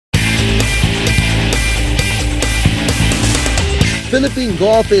Philippine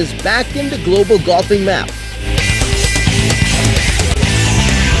golf is back in the global golfing map.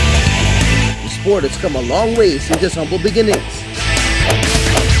 The sport has come a long way since its humble beginnings.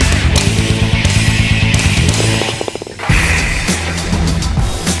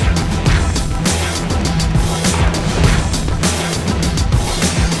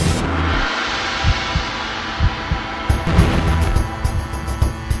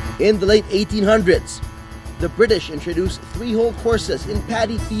 In the late 1800s, the British introduced 3-hole courses in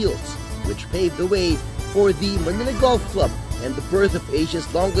paddy fields, which paved the way for the Manila Golf Club and the birth of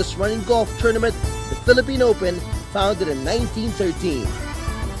Asia's longest-running golf tournament, the Philippine Open, founded in 1913.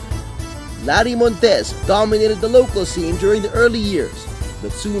 Larry Montes dominated the local scene during the early years,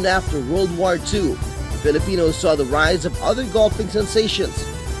 but soon after World War II, Filipinos saw the rise of other golfing sensations,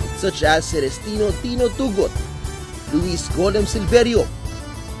 such as Celestino Tino Tugot, Luis Golem Silverio,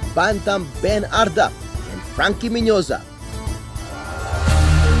 Bantam Ben Arda, and Frankie Miñoza.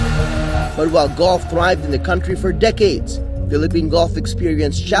 But while golf thrived in the country for decades, Philippine golf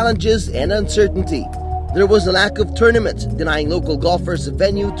experienced challenges and uncertainty. There was a lack of tournaments, denying local golfers a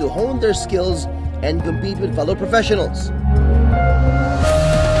venue to hone their skills and compete with fellow professionals.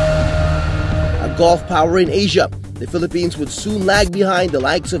 A golf power in Asia, the Philippines would soon lag behind the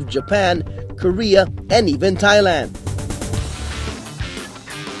likes of Japan, Korea, and even Thailand.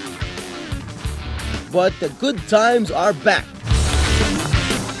 But the good times are back.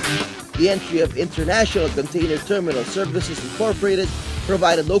 The entry of International Container Terminal Services Incorporated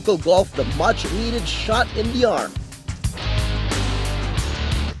provided local golf the much-needed shot in the arm.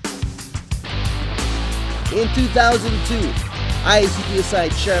 In 2002,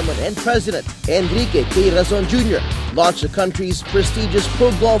 ICTSI Chairman and President Enrique K. Razon Jr. launched the country's prestigious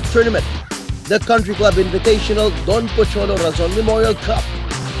pro golf tournament, the Country Club Invitational Don Pocholo Razon Memorial Cup.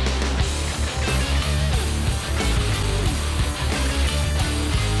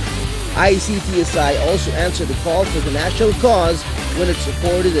 ICTSI also answered the call for the national cause when it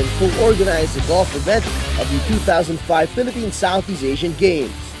supported and co-organized the golf event of the 2005 Philippine Southeast Asian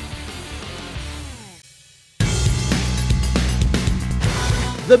Games.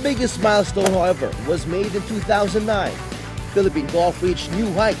 The biggest milestone, however, was made in 2009. Philippine golf reached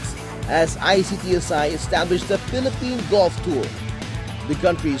new heights as ICTSI established the Philippine Golf Tour, the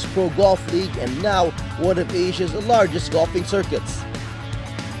country's pro golf league and now one of Asia's largest golfing circuits.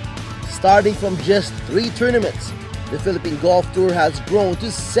 Starting from just 3 tournaments, the Philippine Golf Tour has grown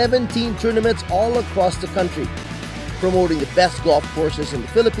to 17 tournaments all across the country, promoting the best golf courses in the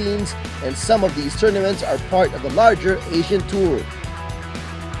Philippines, and some of these tournaments are part of the larger Asian Tour.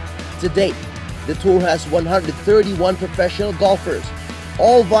 To date, the tour has 131 professional golfers,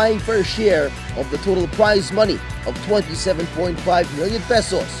 all vying for a share of the total prize money of 27.5 million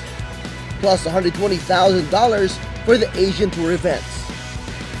pesos, plus $120,000 for the Asian Tour events.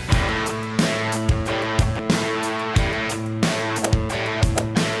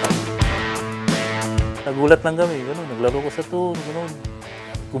 Nagulat lang kami, gano'n. Naglaro ko sa tour, gano'n.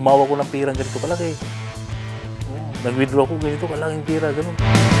 Gumawa ko ng pirang ganito kalaki. Nag-withdraw ko ganito kalaking pira, gano'n.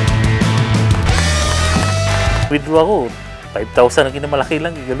 Withdraw ko, 5,000 ang kinamalaki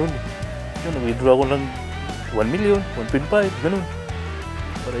lang, gano'n. Nag-withdraw ko ng 1 million, 1.5, gano'n.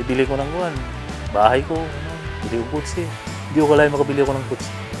 Para ibili ko ng bahay ko, bili ko kutsi. Hindi ko kalahin makabili ko ng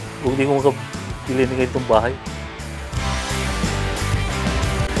kutsi. Kung hindi ko makabili ng ganitong bahay.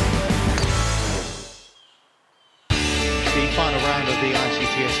 Final round of the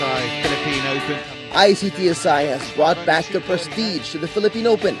ICTSI Philippine Open. ICTSI has brought back the prestige to the Philippine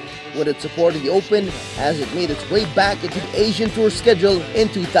Open when it supported the Open as it made its way back into the Asian Tour schedule in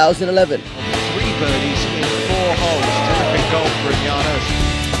 2011. 3 birdies in 4 holes. Terrific golf for Llanos.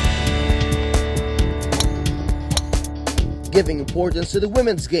 Giving importance to the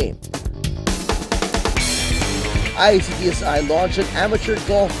women's game. ICTSI launched an amateur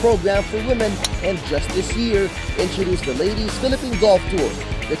golf program for women and just this year introduced the Ladies Philippine Golf Tour,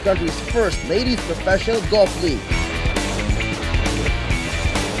 the country's first ladies professional golf league.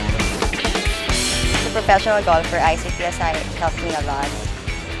 The professional golfer ICTSI helped me a lot.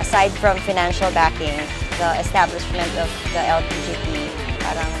 Aside from financial backing, the establishment of the LPGP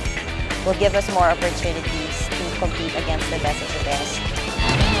will give us more opportunities to compete against the best of the best.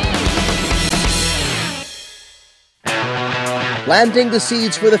 Planting the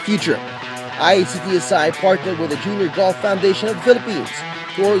seeds for the future, ICTSI partnered with the Junior Golf Foundation of the Philippines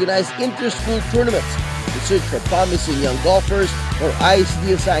to organize inter-school tournaments to search for promising young golfers for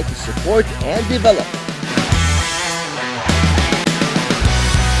ICTSI to support and develop.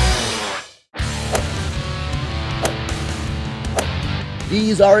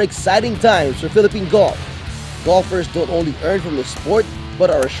 These are exciting times for Philippine golf. golfers don't only earn from the sport but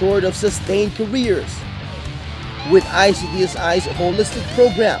are assured of sustained careers. With ICTSI's holistic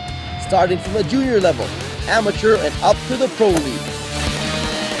program, starting from the junior level, amateur, and up to the pro league.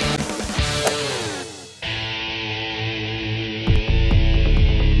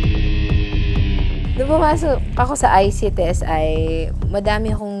 Nung pumasok ako sa ICTSI,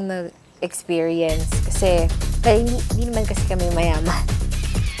 madami akong nag-experience kasi hindi naman kasi kami mayaman.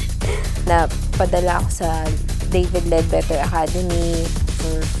 Napadala ako sa David Ledbetter Academy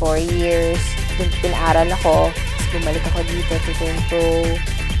for 4 years. Doon pinaaral ako, tapos bumalik ako dito to turn pro.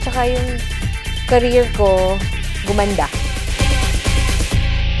 Tsaka yung career ko gumanda.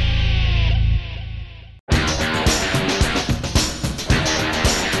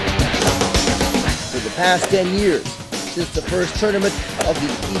 For the past 10 years, since the first tournament of the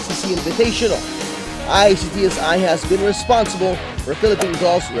PCC Invitational, ICTSI has been responsible for Philippine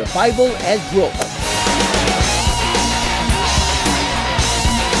golf's revival and growth.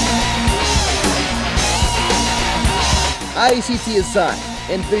 ICTSI,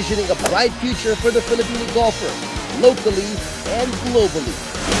 envisioning a bright future for the Filipino golfer, locally and globally.